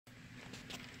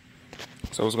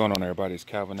So what's going on, everybody? It's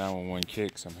Calvin 911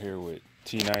 Kicks. I'm here with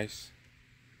T-Nice.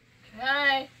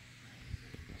 Hi.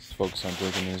 Let's focus on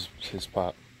drinking his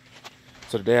pop.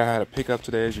 So today I had a pickup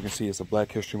today. As you can see, it's a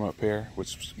Black History Month pair,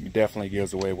 which definitely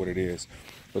gives away what it is.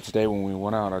 But today when we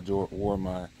went out, I wore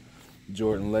my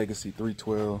Jordan Legacy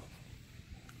 312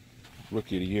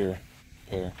 Rookie of the Year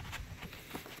pair.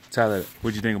 Tyler,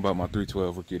 what'd you think about my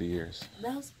 312 Rookie of the Years?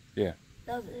 Those? Yeah.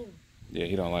 Those are him. Yeah,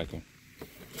 he don't like them.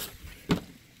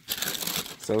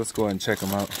 So let's go ahead and check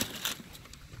them out.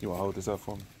 You want to hold this up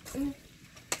for me? Mm-hmm.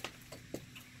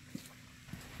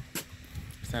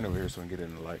 Stand over here so we can get it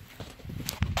in the light.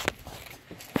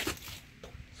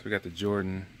 So we got the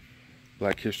Jordan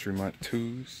Black History Month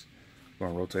 2s. We're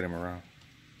going to rotate them around.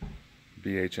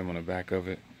 BHM on the back of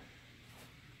it.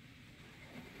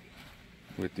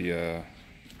 With the,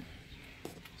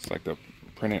 it's like the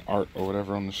printed art or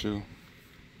whatever on the shoe.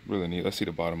 Really neat. Let's see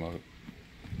the bottom of it.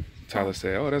 Tyler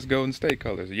said, oh, that's Golden State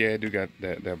colors. Yeah, I do got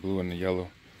that blue and the yellow.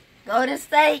 Golden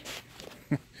State.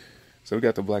 So we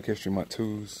got the Black History Month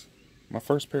 2s. My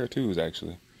first pair of 2s,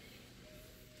 actually.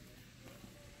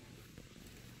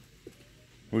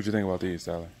 What'd you think about these,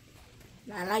 Tyler?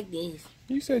 I like these.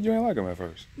 You said you ain't like them at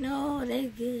first. No, they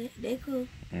good. They cool.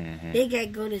 Mm-hmm. They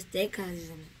got Golden State colors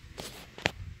in it.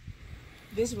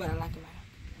 This is what I like about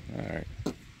them. Alright.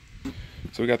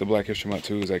 So we got the Black History Month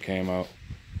 2s that came out.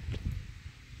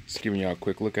 Just giving y'all a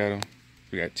quick look at them.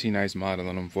 We got T-Nice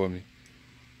modeling them for me.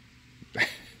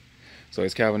 So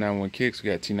it's Calvin 911 Kicks. We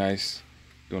got T-Nice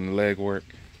doing the leg work.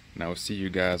 And I will see you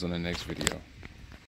guys on the next video.